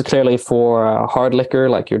nice. This is clearly for hard liquor,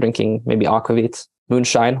 like you're drinking maybe aquavit.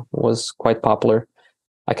 Moonshine was quite popular.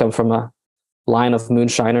 I come from a line of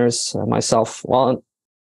moonshiners myself. Well,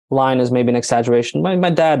 line is maybe an exaggeration. My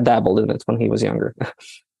dad dabbled in it when he was younger.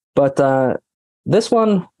 But this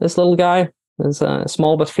little guy is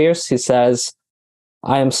small but fierce. He says,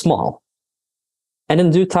 I am small, and in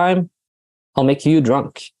due time, I'll make you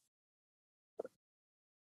drunk.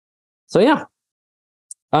 So yeah.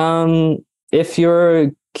 If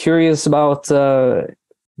you're curious about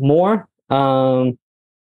more, I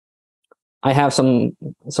have some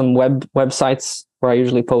websites where I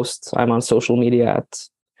usually post. I'm on social media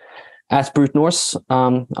at Brute Norse.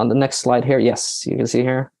 On the next slide here, yes, you can see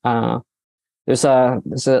here. There's a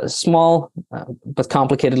small but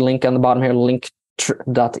complicated link on the bottom here, link.ee/Brute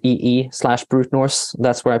Norse.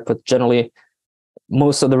 That's where I put generally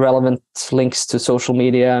most of the relevant links to social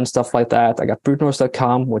media and stuff like that. I got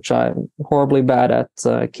brutenorse.com, which I'm horribly bad at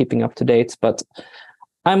keeping up to date, but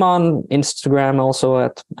I'm on Instagram also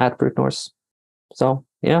at Brute Norse. So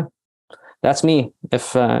yeah, that's me.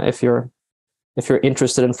 If you're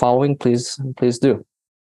interested in following, please do.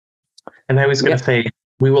 And I was going to say,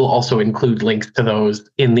 we will also include links to those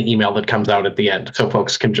in the email that comes out at the end, so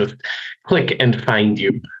folks can just click and find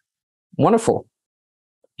you. Wonderful.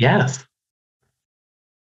 Yes.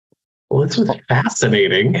 Well, this was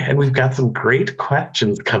fascinating, and we've got some great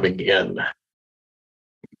questions coming in.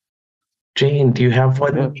 Jane, do you have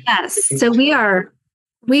one? Yes. So we are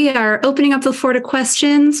opening up the floor to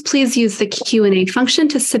questions. Please use the Q&A function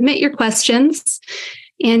to submit your questions.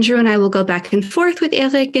 Andrew and I will go back and forth with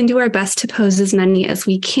Eirik and do our best to pose as many as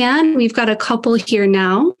we can. We've got a couple here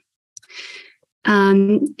now.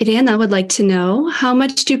 Irena would like to know, how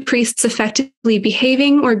much do priests effectively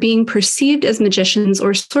behaving or being perceived as magicians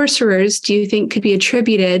or sorcerers do you think could be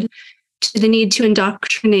attributed to the need to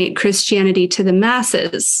indoctrinate Christianity to the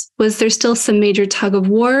masses? Was there still some major tug of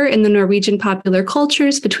war in the Norwegian popular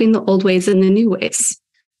cultures between the old ways and the new ways?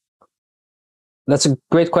 That's a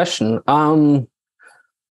great question.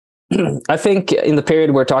 I think in the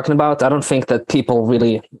period we're talking about, I don't think that people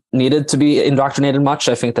really needed to be indoctrinated much.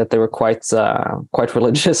 I think that they were quite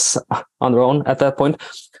religious on their own at that point.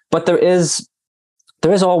 But there is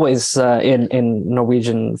always in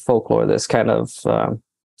Norwegian folklore this kind of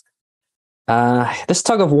this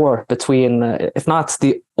tug of war between, if not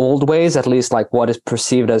the old ways, at least like what is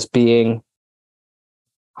perceived as being,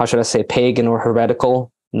 how should I say, pagan or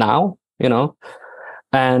heretical now,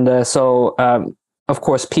 and so. Of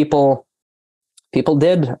course, people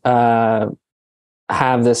did have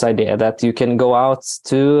this idea that you can go out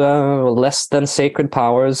to less than sacred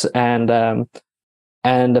powers and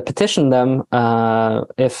petition them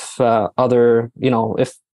if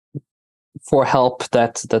if for help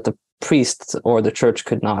that the priest or the church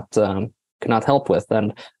could not help with.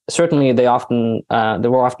 And certainly, there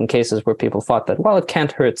were often cases where people thought that, well, it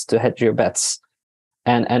can't hurt to hedge your bets.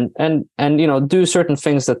 And do certain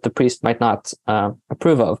things that the priest might not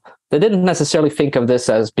approve of. They didn't necessarily think of this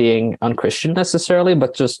as being unchristian necessarily,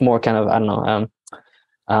 but just more kind of, I don't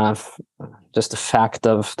know, just a fact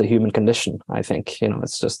of the human condition. I think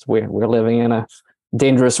it's just we're living in a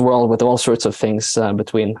dangerous world with all sorts of things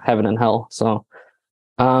between heaven and hell. So,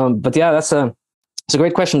 but yeah, it's a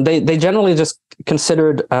great question. They generally just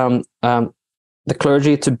considered the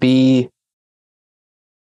clergy to be.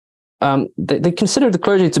 They consider the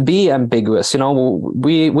clergy to be ambiguous.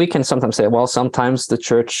 We can sometimes say, well, sometimes the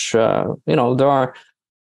church, have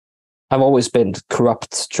always been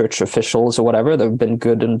corrupt church officials or whatever. There have been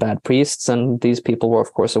good and bad priests, and these people were,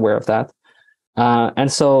 of course, aware of that.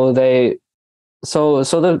 And so the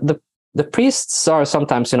priests are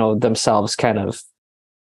sometimes, themselves kind of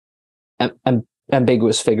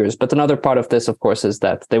ambiguous figures. But another part of this, of course, is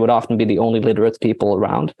that they would often be the only literate people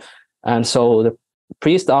around, and so the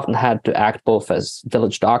priest often had to act both as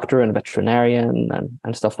village doctor and veterinarian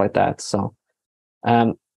and stuff like that. So,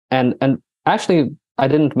 and actually, I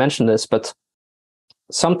didn't mention this, but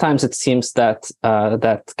sometimes it seems that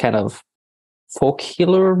that kind of folk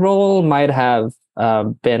healer role might have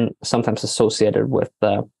been sometimes associated with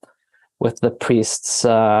the priest's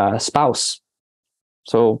spouse.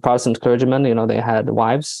 So Protestant clergymen, they had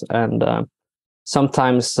wives, and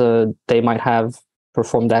sometimes they might have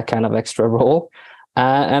performed that kind of extra role.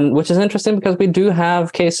 And which is interesting because we do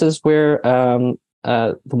have cases where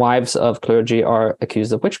the wives of clergy are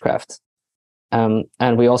accused of witchcraft.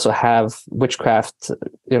 And we also have witchcraft,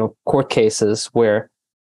 court cases where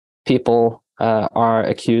people are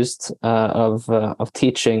accused of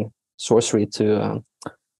teaching sorcery to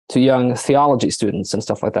young theology students and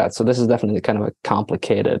stuff like that. So this is definitely kind of a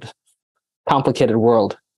complicated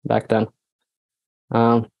world back then.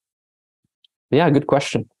 Yeah, good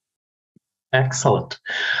question. Excellent.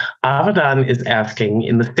 Avedon is asking,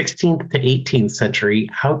 in the 16th to 18th century,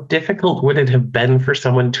 how difficult would it have been for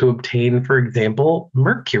someone to obtain, for example,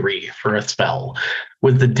 mercury for a spell?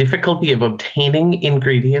 Was the difficulty of obtaining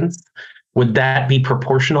ingredients, would that be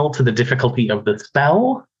proportional to the difficulty of the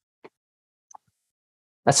spell?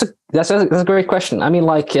 That's a great question. I mean,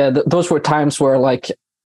 those were times where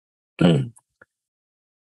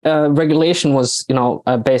regulation was,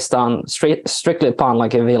 based on strictly upon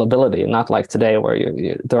availability, not like today where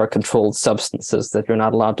there are controlled substances that you're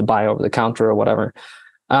not allowed to buy over the counter or whatever.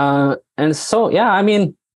 And so, yeah, I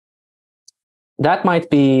mean, that might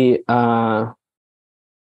be a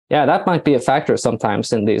factor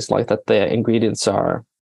sometimes in these, that the ingredients are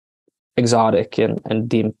exotic and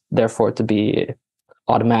deemed therefore to be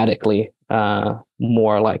automatically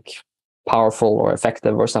more powerful or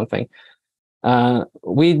effective or something. I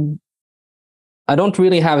don't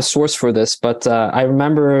really have a source for this, but I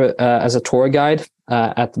remember as a tour guide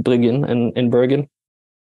at Bryggen in Bergen,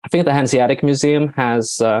 I think the Hanseatic Museum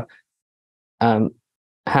has in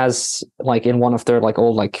one of their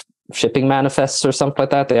old shipping manifests or something like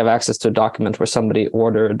that, they have access to a document where somebody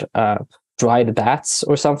ordered dried bats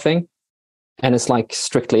or something, and it's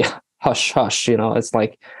strictly hush hush. It's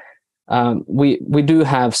we do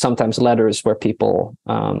have sometimes letters where people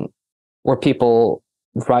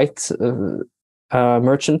write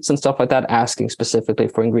merchants and stuff like that asking specifically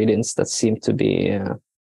for ingredients that seem to be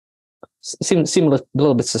seem a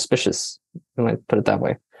little bit suspicious, you might put it that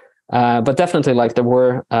way. But definitely there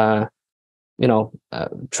were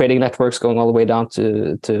trading networks going all the way down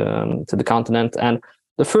to the continent, and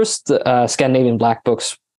the first Scandinavian black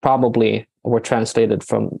books probably were translated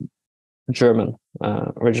from German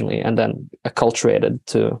originally, and then acculturated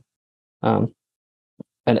to and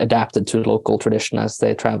adapted to local tradition as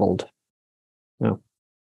they traveled.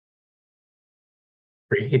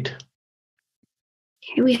 Great.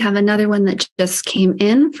 Okay, we have another one that just came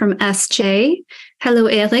in from SJ. Hello,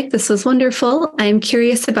 Eirik. This was wonderful. I am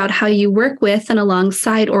curious about how you work with and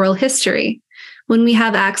alongside oral history. When we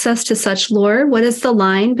have access to such lore, what is the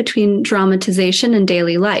line between dramatization and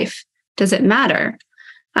daily life? Does it matter?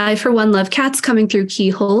 I, for one, love cats coming through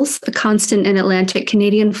keyholes, a constant in Atlantic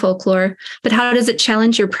Canadian folklore, but how does it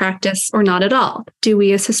challenge your practice or not at all? Do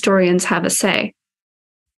we as historians have a say?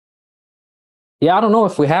 Yeah, I don't know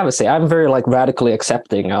if we have a say. I'm very radically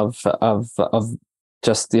accepting of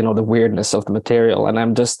just the weirdness of the material, and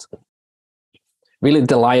I'm just really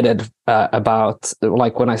delighted about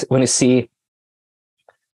when I see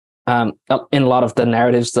in a lot of the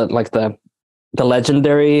narratives that the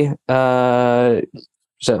legendary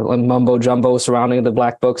mumbo jumbo surrounding the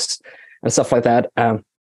black books and stuff like that.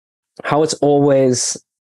 How it's always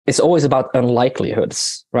about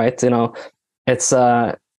unlikelihoods, right? It's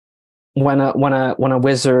when a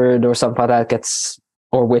wizard or something like that gets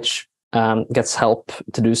help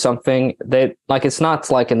to do something, they it's not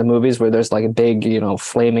like in the movies where there's a big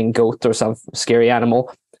flaming goat or some scary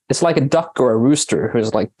animal. It's like a duck or a rooster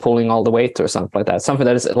who's pulling all the weight or something like that. Something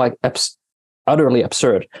that is utterly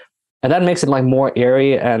absurd, and that makes it more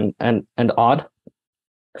airy and odd.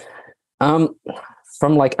 From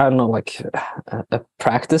I don't know, a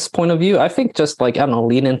practice point of view, I think just I don't know,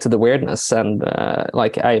 lean into the weirdness and I'm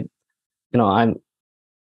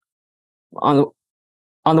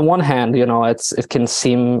on the one hand, it can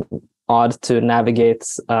seem odd to navigate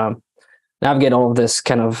all of this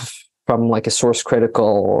kind of from a source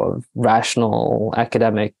critical, rational,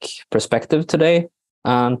 academic perspective today.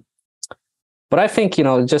 But I think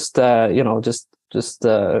just allow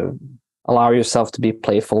yourself to be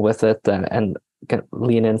playful with it and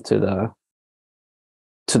lean into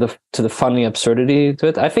the funny absurdity to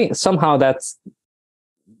it. I think somehow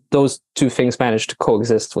those two things manage to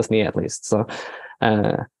coexist with me, at least. So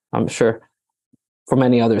I'm sure for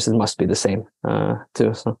many others it must be the same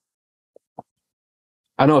too. So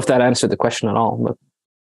I don't know if that answered the question at all, but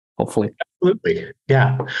hopefully. Absolutely.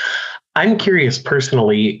 Yeah. I'm curious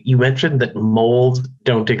personally, you mentioned that moles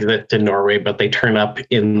don't exist in Norway, but they turn up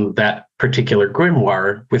in that particular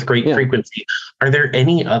grimoire with great frequency. Are there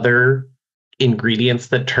any other ingredients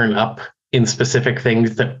that turn up in specific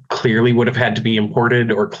things that clearly would have had to be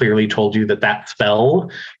imported, or clearly told you that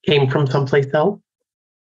spell came from someplace else?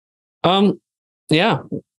 Yeah,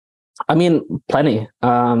 I mean, plenty.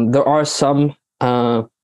 There are some. There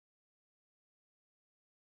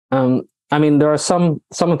are some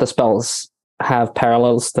of the spells have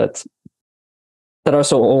parallels that are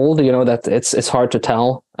so old, that it's hard to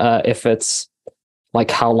tell if it's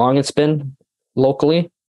how long it's been locally.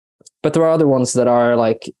 But there are other ones that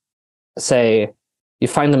are say you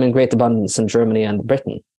find them in great abundance in Germany and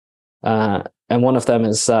Britain. And one of them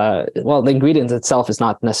is, the ingredient itself is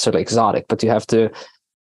not necessarily exotic, but you have to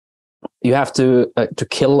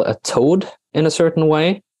kill a toad in a certain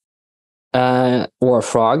way, or a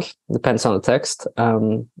frog, depends on the text. I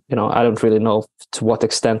don't really know to what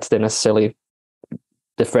extent they necessarily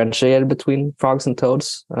differentiated between frogs and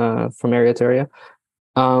toads from area to area.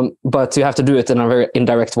 But you have to do it in a very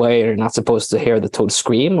indirect way. You're not supposed to hear the toad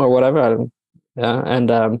scream or whatever.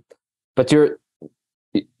 But you're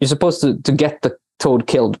supposed to get the toad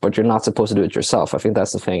killed, but you're not supposed to do it yourself. I think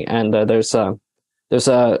that's the thing. And there's a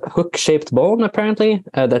hook-shaped bone apparently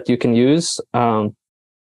that you can use.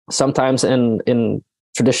 Sometimes in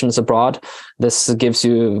traditions abroad, this gives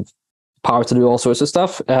you power to do all sorts of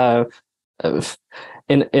stuff.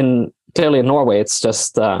 In clearly in Norway, it's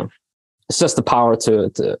just the power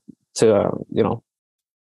to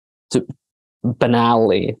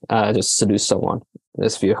banally just seduce someone,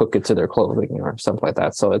 if you hook it to their clothing or something like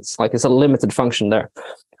that. So it's a limited function there.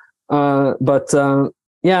 But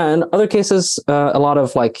in other cases, a lot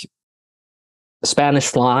of Spanish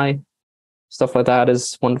fly, stuff like that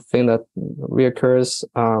is one thing that reoccurs.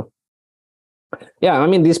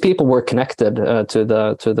 These people were connected to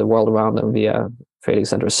the world around them via trading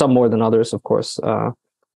centers, some more than others, of course.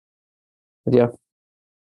 Yeah.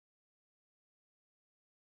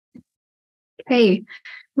 Hey,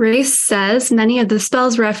 Race says many of the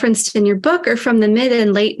spells referenced in your book are from the mid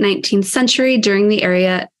and late 19th century during the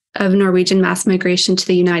era of Norwegian mass migration to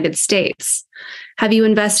the United States. Have you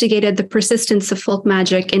investigated the persistence of folk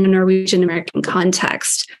magic in a Norwegian American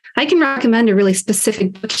context? I can recommend a really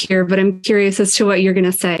specific book here, but I'm curious as to what you're going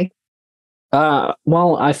to say.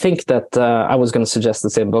 Well, I think that I was going to suggest the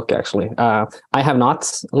same book, actually. I have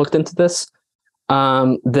not looked into this.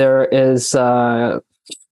 There is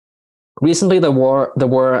recently there were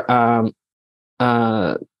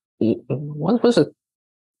what was it?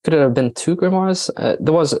 Could it have been two grimoires?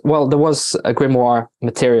 There was a grimoire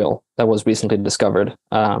material that was recently discovered,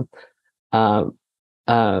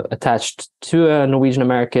 attached to a Norwegian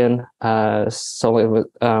American. So it was,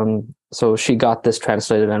 so she got this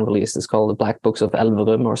translated and released. It's called the Black Books of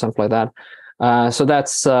Elverum or something like that. So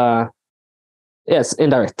that's yes,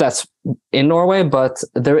 indirect. That's in Norway, but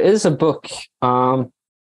there is a book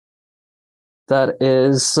that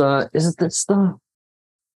is it this the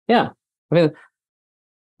yeah. I mean,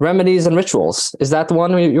 Remedies and Rituals. Is that the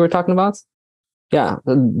one you were talking about? Yeah,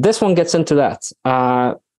 this one gets into that.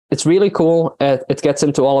 It's really cool. It gets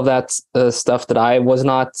into all of that stuff that I was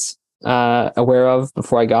not aware of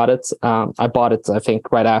before I got it. I bought it, I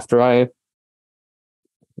think, right after I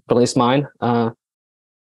released mine.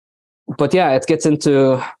 But yeah, it gets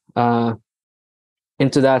into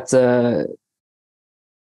that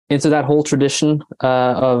whole tradition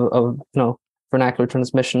of vernacular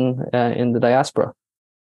transmission in the diaspora.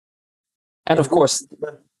 And of course,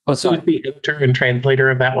 who's the editor and translator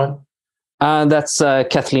of that one? That's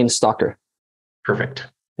Kathleen Stocker. Perfect.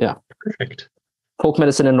 Yeah. Perfect. Folk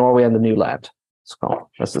Medicine in Norway and the New Land. It's called.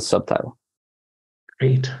 That's the subtitle.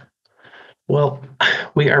 Great. Well,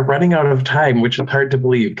 we are running out of time, which is hard to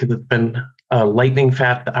believe because it's been a lightning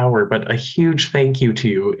fast hour, but a huge thank you to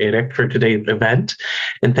you, Eirik, for today's event.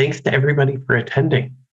 And thanks to everybody for attending.